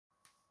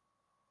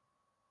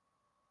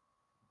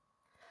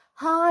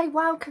Hi,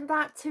 welcome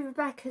back to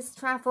Rebecca's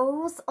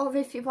Travels, or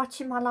if you're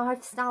watching my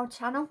lifestyle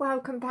channel,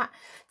 welcome back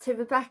to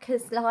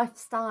Rebecca's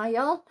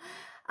Lifestyle.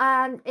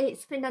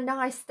 It's been a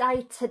nice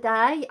day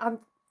today. I'm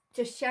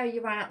just show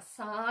you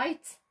outside.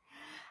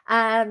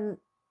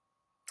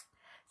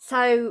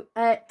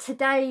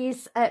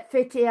 Today's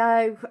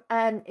video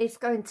is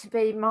going to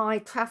be my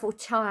travel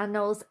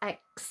channel's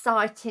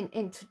exciting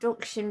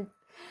introduction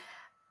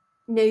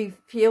new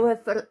viewer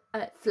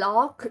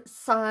vlog.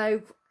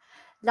 So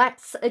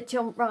let's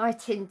jump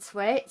right into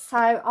it. So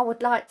I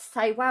would like to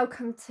say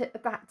welcome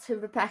back to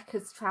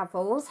Rebecca's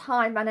Travels.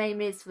 Hi, my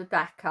name is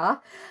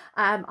Rebecca.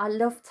 I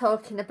love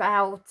talking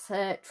about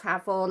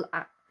travel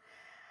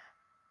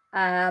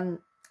on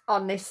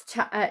this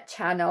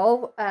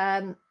channel.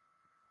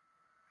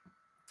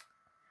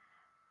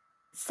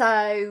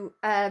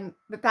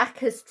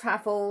 Rebecca's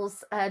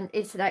Travels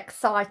is an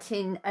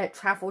exciting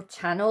travel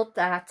channel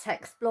that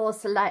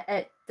explores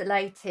the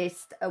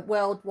latest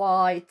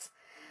worldwide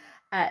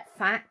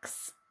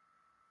facts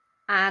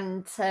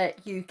and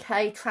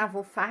UK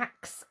travel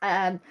facts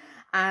and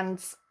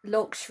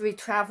luxury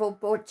travel,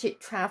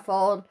 budget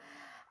travel.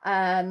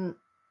 I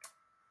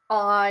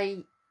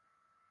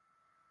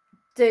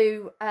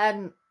do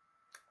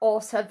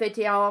also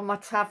video on my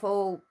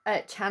travel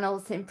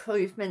channels,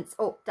 improvements,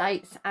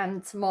 updates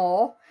and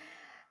more,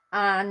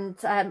 and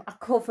I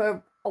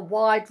cover a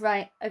wide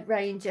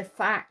range of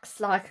facts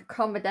like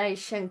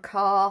accommodation,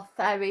 car,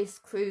 ferries,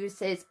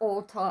 cruises,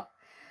 all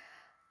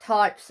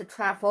types of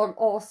travel,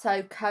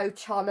 also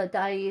coach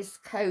holidays,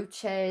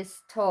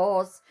 coaches,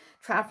 tours,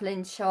 travel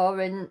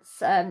insurance,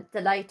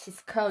 the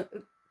latest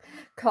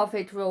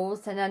COVID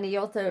rules and any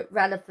other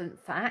relevant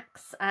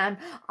facts.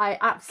 I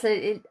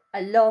absolutely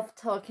love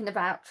talking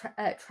about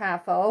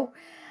travel,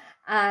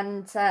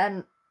 and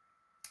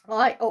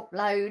I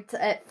upload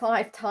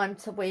 5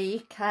 times a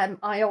week.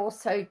 I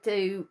also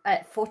do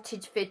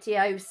footage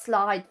videos,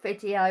 slide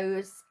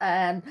videos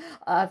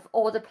of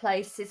all the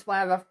places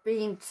where I've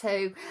been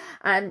to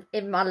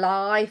in my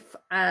life,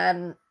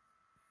 and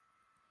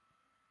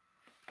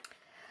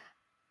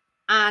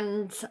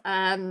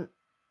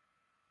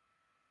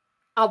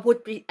I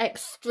would be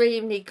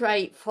extremely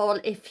grateful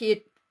if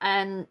you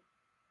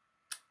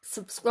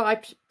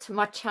subscribe to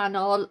my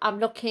channel. I'm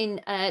looking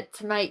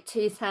to make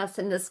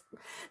 2,000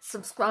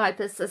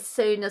 subscribers as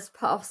soon as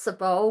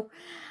possible,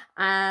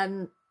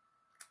 and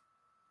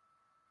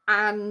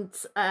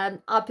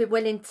I'll be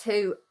willing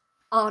to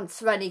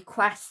answer any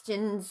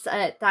questions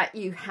that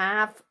you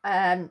have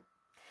in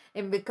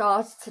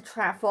regards to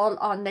travel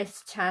on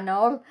this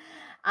channel.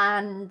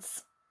 And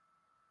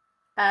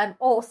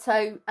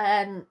also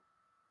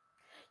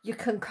you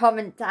can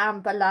comment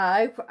down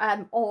below.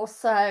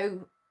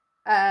 Also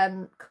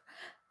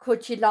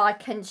could you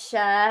like and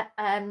share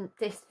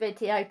this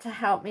video to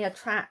help me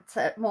attract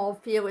more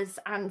viewers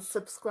and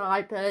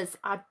subscribers?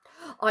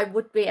 I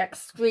would be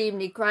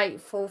extremely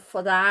grateful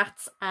for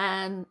that.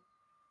 And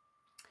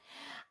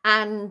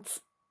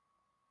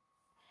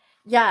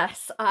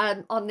yes,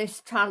 on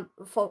this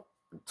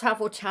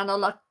travel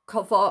channel I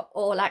cover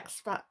all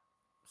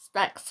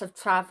aspects of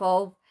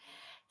travel.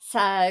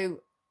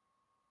 So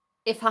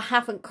if I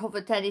haven't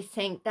covered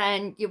anything,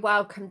 then you're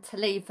welcome to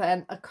leave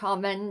a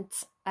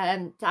comment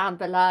down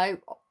below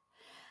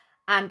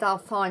and I'll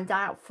find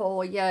out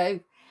for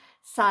you.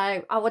 So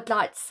I would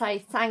like to say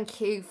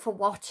thank you for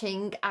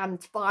watching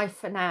and bye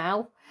for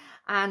now,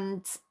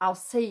 and I'll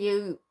see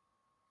you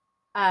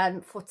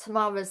for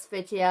tomorrow's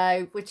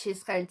video, which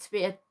is going to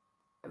be a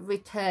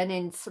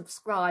returning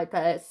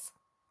subscribers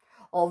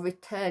or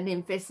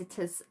returning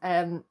visitors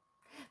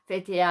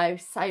video.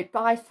 So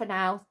bye for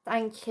now.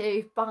 Thank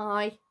you.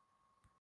 Bye.